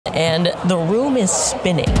and the room is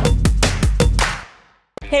spinning.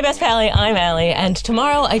 Hey Best Pally, I'm Allie, and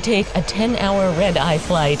tomorrow I take a 10-hour red-eye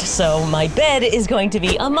flight, so my bed is going to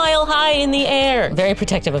be a mile high in the air. Very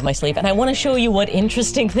protective of my sleep, and I want to show you what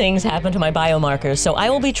interesting things happen to my biomarkers. So I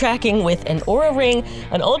will be tracking with an Oura Ring,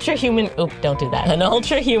 an Ultrahuman, don't do that, an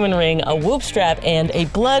Ultrahuman ring, a Whoop strap, and a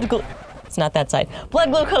it's not that side. Blood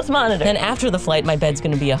glucose monitor. Then after the flight, my bed's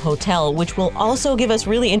gonna be a hotel, which will also give us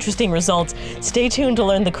really interesting results. Stay tuned to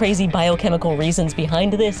learn the crazy biochemical reasons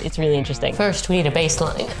behind this. It's really interesting. First, we need a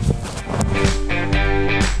baseline.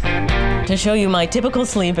 To show you my typical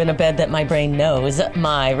sleep in a bed that my brain knows,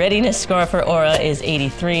 my readiness score for Oura is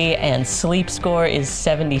 83 and sleep score is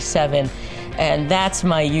 77. And that's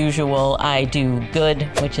my usual I do good,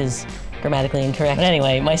 which is grammatically incorrect. But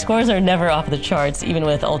anyway, my scores are never off the charts. Even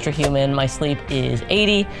with Ultrahuman, my sleep is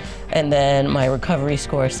 80, and then my recovery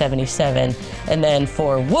score is 77. And then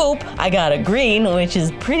for Whoop, I got a green, which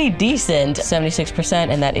is pretty decent,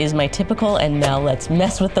 76%, and that is my typical. And now let's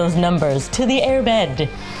mess with those numbers to the airbed.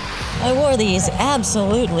 I wore these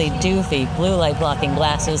absolutely doofy blue light blocking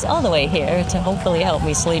glasses all the way here to hopefully help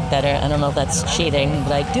me sleep better. I don't know if that's cheating,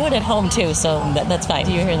 but I do it at home too, so that's fine.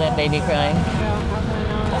 Do you hear that baby crying?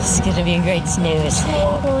 It's gonna be a great snooze.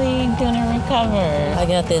 Totally gonna recover. I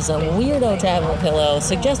got this weirdo travel pillow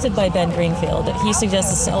suggested by Ben Greenfield. He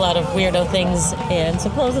suggests a lot of weirdo things, and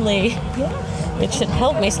supposedly it should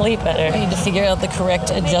help me sleep better. I need to figure out the correct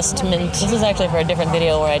adjustment. This is actually for a different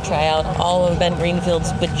video where I try out all of Ben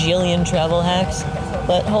Greenfield's bajillion travel hacks,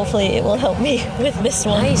 but hopefully it will help me with this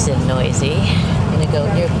one. Nice and noisy. I'm gonna go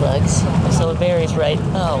earplugs. So it varies, right?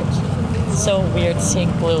 Oh. So weird seeing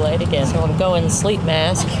blue light again. So I'm going sleep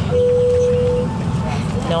mask.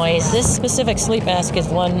 Noise. This specific sleep mask is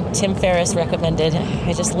one Tim Ferriss recommended.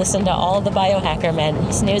 I just listened to all the biohacker men.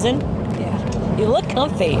 You snoozing? Yeah. You look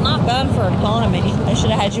comfy. Not bad for economy. I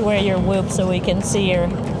should have had you wear your Whoop so we can see your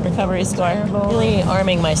recovery score. Really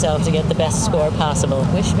arming myself to get the best score possible.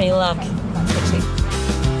 Wish me luck.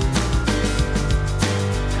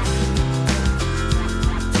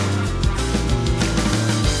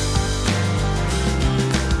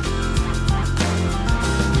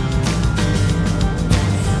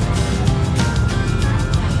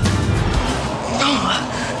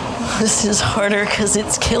 This is harder because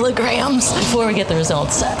it's kilograms. Before we get the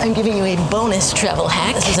results, I'm giving you a bonus travel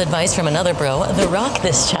hack. This is advice from another bro, The Rock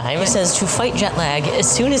this time. He says to fight jet lag,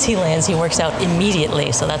 as soon as he lands, he works out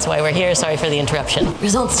immediately. So that's why we're here. Sorry for the interruption.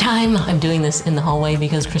 Results time. I'm doing this in the hallway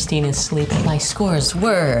because Christine is sleeping. My scores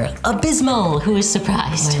were abysmal. Who is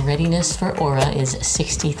surprised? My readiness for Oura is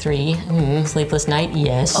 63. Sleepless night,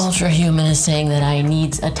 yes. Ultrahuman is saying that I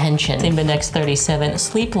needs attention. Sleep index 37.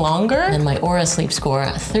 Sleep longer than my Oura sleep score,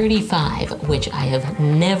 35. Which I have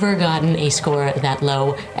never gotten a score that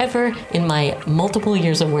low ever in my multiple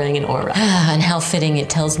years of wearing an Oura. And how fitting, it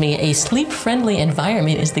tells me a sleep-friendly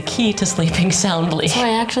environment is the key to sleeping soundly. So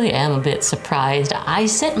I actually am a bit surprised. I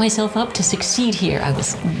set myself up to succeed here. I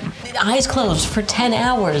was eyes closed for 10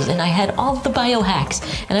 hours and I had all the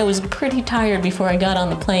biohacks and I was pretty tired before I got on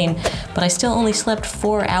the plane, but I still only slept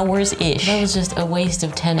 4 hours-ish. That was just a waste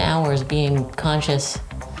of 10 hours being conscious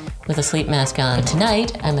with a sleep mask on. But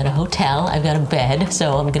tonight, I'm at a hotel, I've got a bed,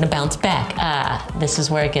 so I'm gonna bounce back. This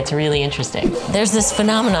is where it gets really interesting. There's this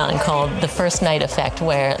phenomenon called the first night effect,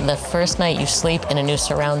 where the first night you sleep in a new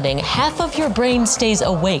surrounding, half of your brain stays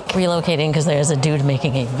awake. Relocating because there's a dude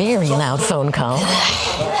making a very loud phone call.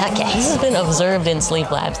 Okay. This has been observed in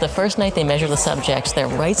sleep labs. The first night they measure the subjects, their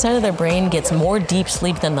right side of their brain gets more deep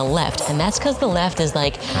sleep than the left, and that's because the left is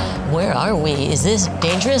like, where are we? Is this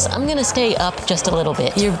dangerous? I'm gonna stay up just a little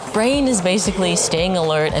bit. Your brain is basically staying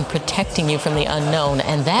alert and protecting you from the unknown,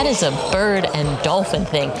 and that is a bird and dolphin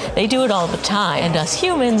thing. They do it all the time, and us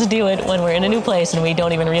humans do it when we're in a new place and we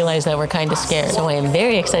don't even realize that we're kind of scared. So I am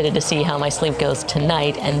very excited to see how my sleep goes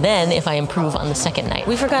tonight, and then if I improve on the second night.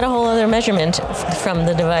 We forgot a whole other measurement from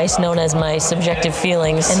the device known as my subjective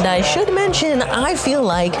feelings, and I should mention I feel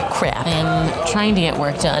like crap. I am trying to get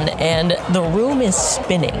work done, and the room is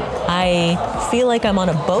spinning. I feel like I'm on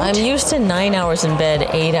a boat. I'm used to 9 hours in bed,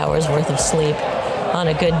 8 hours worth of sleep on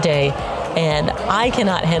a good day, and I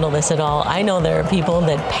cannot handle this at all. I know there are people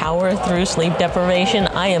that power through sleep deprivation.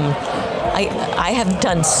 I am I have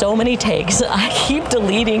done so many takes. I keep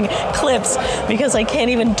deleting clips because I can't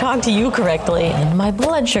even talk to you correctly. And my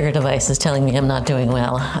blood sugar device is telling me I'm not doing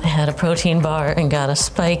well. I had a protein bar and got a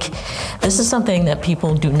spike. This is something that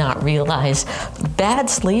people do not realize. Bad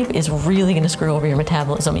sleep is really gonna screw over your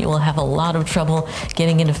metabolism. You will have a lot of trouble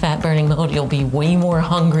getting into fat burning mode. You'll be way more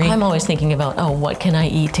hungry. I'm always thinking about, oh, what can I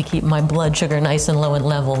eat to keep my blood sugar nice and low and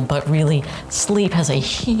level? But really, sleep has a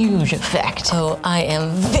huge effect. So I am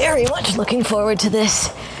very much looking forward to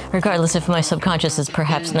this, regardless if my subconscious is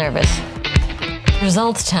perhaps nervous.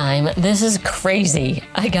 Results time. This is crazy.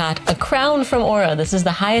 I got a crown from Oura. This is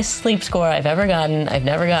the highest sleep score I've ever gotten. I've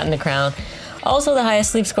never gotten a crown. Also the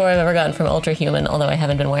highest sleep score I've ever gotten from Superhuman, although I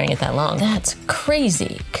haven't been wearing it that long. That's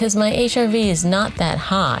crazy, because my HRV is not that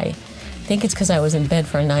high. I think it's because I was in bed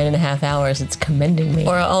for 9.5 hours. It's commending me.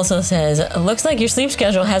 Oura also says, looks like your sleep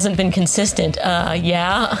schedule hasn't been consistent.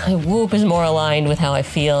 Yeah. My Whoop is more aligned with how I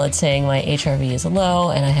feel. It's saying my HRV is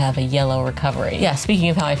low and I have a yellow recovery. Yeah, speaking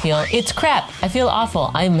of how I feel, it's crap. I feel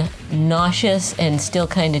awful. I'm nauseous and still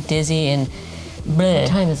kind of dizzy and bleh. What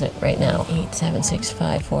time is it right now? 8, 7, 6,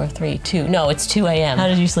 5, 4, 3, 2. No, it's 2 a.m. How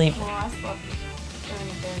did you sleep? Well, I slept during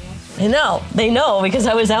the day yesterday. I know. They know because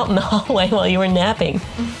I was out in the hallway while you were napping.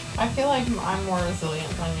 I feel like I'm more resilient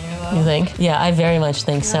than you, though. You think? Yeah, I very much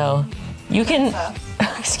think so. You can...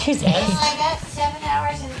 Excuse me. I got 7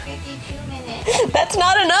 hours and 52 minutes. That's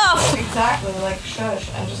not enough! Exactly, like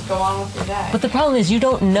shush and just go on with your day. But the problem is you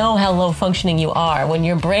don't know how low functioning you are. When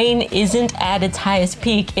your brain isn't at its highest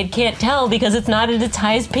peak, it can't tell because it's not at its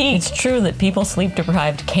highest peak. It's true that people sleep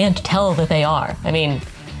deprived can't tell that they are. I mean,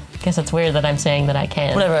 I guess it's weird that I'm saying that I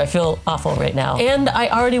can. Whatever, I feel awful right now. And I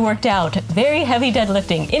already worked out. Very heavy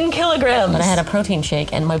deadlifting in kilograms. But I had a protein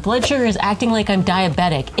shake and my blood sugar is acting like I'm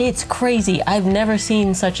diabetic. It's crazy. I've never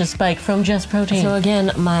seen such a spike from just protein. So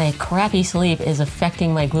again, my crappy sleep is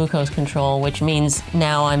affecting my glucose control, which means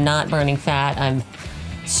now I'm not burning fat. I'm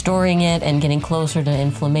storing it and getting closer to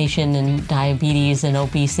inflammation and diabetes and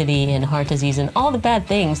obesity and heart disease and all the bad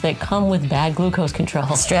things that come with bad glucose control.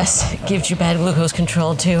 Stress gives you bad glucose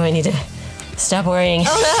control too. I need to stop worrying.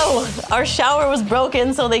 Oh no! Our shower was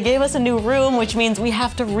broken, so they gave us a new room, which means we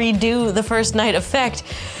have to redo the first night effect.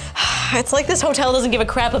 It's like this hotel doesn't give a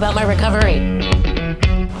crap about my recovery.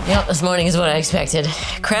 Yep, this morning is what I expected.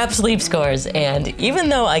 Crap sleep scores, and even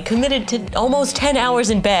though I committed to almost 10 hours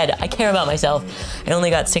in bed, I care about myself. I only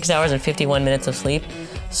got 6 hours and 51 minutes of sleep.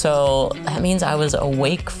 So that means I was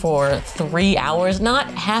awake for 3 hours, not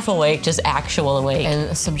half awake, just actual awake.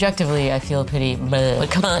 And subjectively, I feel pretty bleh. But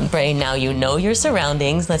come on, brain, now you know your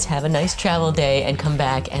surroundings. Let's have a nice travel day and come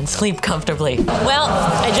back and sleep comfortably. Well,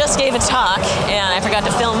 I just gave a talk and I forgot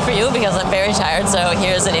to film for you because I'm very tired. So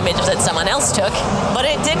here's an image that someone else took, but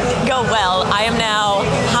it didn't go well. I am now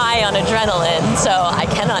high on adrenaline, so I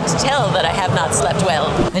cannot tell that I have not slept well.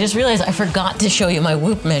 I just realized I forgot to show you my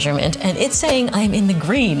Whoop measurement and it's saying I'm in the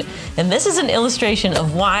green. And this is an illustration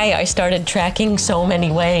of why I started tracking so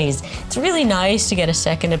many ways. It's really nice to get a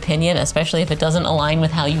second opinion, especially if it doesn't align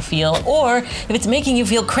with how you feel or if it's making you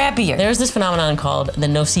feel crappier. There's this phenomenon called the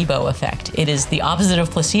nocebo effect. It is the opposite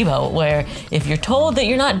of placebo, where if you're told that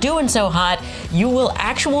you're not doing so hot, you will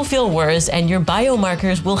actually feel worse and your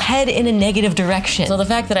biomarkers will head in a negative direction. So the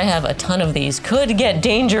fact that I have a ton of these could get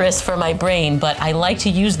dangerous for my brain, but I like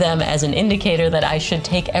to use them as an indicator that I should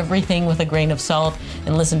take everything with a grain of salt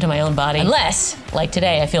and listen to my own body. Unless, like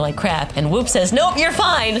today, I feel like crap and Whoop says, nope, you're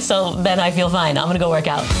fine. So then I feel fine. I'm gonna go work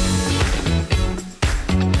out.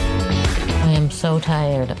 I am so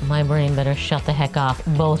tired. My brain better shut the heck off.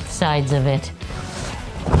 Both sides of it.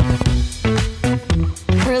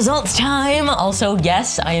 Results time. Also,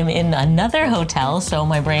 yes, I am in another hotel, so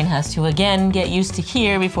my brain has to again get used to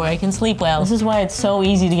here before I can sleep well. This is why it's so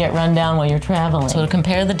easy to get run down while you're traveling. So to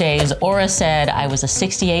compare the days, Oura said I was a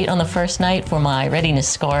 68 on the first night for my readiness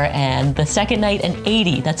score, and the second night an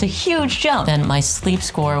 80. That's a huge jump. Then my sleep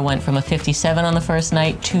score went from a 57 on the first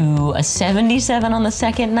night to a 77 on the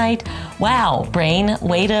second night. Wow, brain,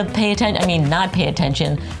 way to pay attention. I mean, not pay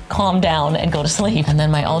attention, calm down and go to sleep. And then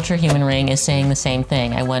my Superhuman ring is saying the same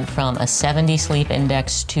thing. I went from a 70 sleep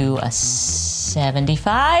index to a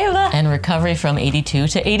 75, and recovery from 82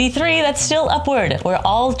 to 83. That's still upward. We're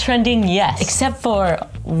all trending yes, except for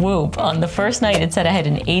Whoop. On the first night, it said I had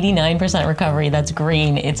an 89% recovery. That's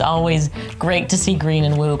green. It's always great to see green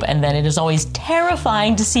in Whoop, and then it is always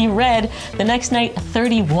terrifying to see red. The next night,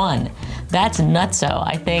 31. That's nutso.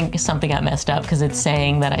 I think something got messed up because it's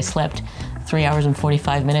saying that I slept 3 hours and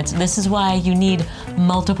 45 minutes. This is why you need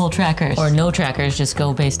multiple trackers. Or no trackers, just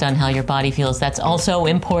go based on how your body feels. That's also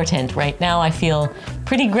important. Right now I feel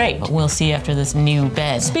pretty great, but we'll see after this new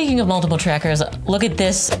bed. Speaking of multiple trackers, look at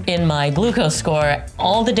this in my glucose score.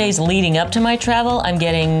 All the days leading up to my travel, I'm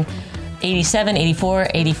getting 87, 84,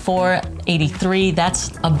 84, 83,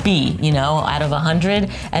 that's a B, you know, out of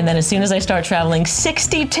 100. And then as soon as I start traveling,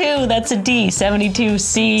 62, that's a D, 72,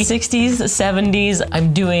 C, 60s, 70s,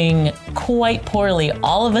 I'm doing quite poorly.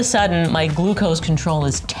 All of a sudden, my glucose control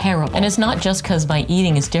is terrible. And it's not just because my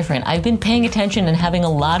eating is different. I've been paying attention and having a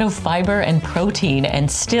lot of fiber and protein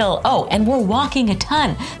and still, oh, and we're walking a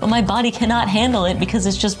ton, but my body cannot handle it because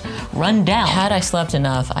it's just run down. Had I slept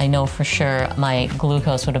enough, I know for sure my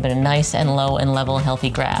glucose would have been a nice and low and level healthy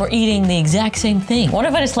graph. For eating the exact same thing. What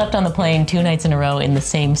if I had slept on the plane 2 nights in a row in the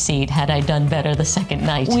same seat? Had I done better the second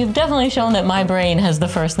night? We've definitely shown that my brain has the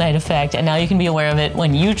first night effect, and now you can be aware of it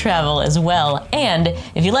when you travel as well. And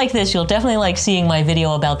if you like this, you'll definitely like seeing my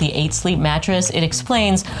video about the 8 sleep mattress. It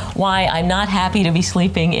explains why I'm not happy to be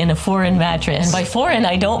sleeping in a foreign mattress. And by foreign,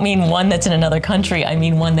 I don't mean one that's in another country. I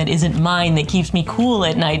mean one that isn't mine, that keeps me cool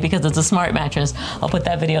at night because it's a smart mattress. I'll put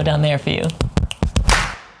that video down there for you.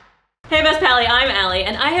 Hey Best Pally, I'm Allie,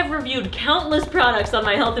 and I have reviewed countless products on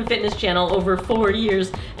my health and fitness channel over 4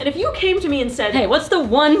 years. And if you came to me and said, hey, what's the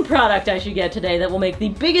one product I should get today that will make the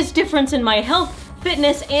biggest difference in my health,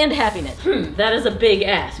 fitness, and happiness? That is a big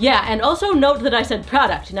ask. Yeah, and also note that I said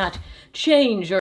product, not change or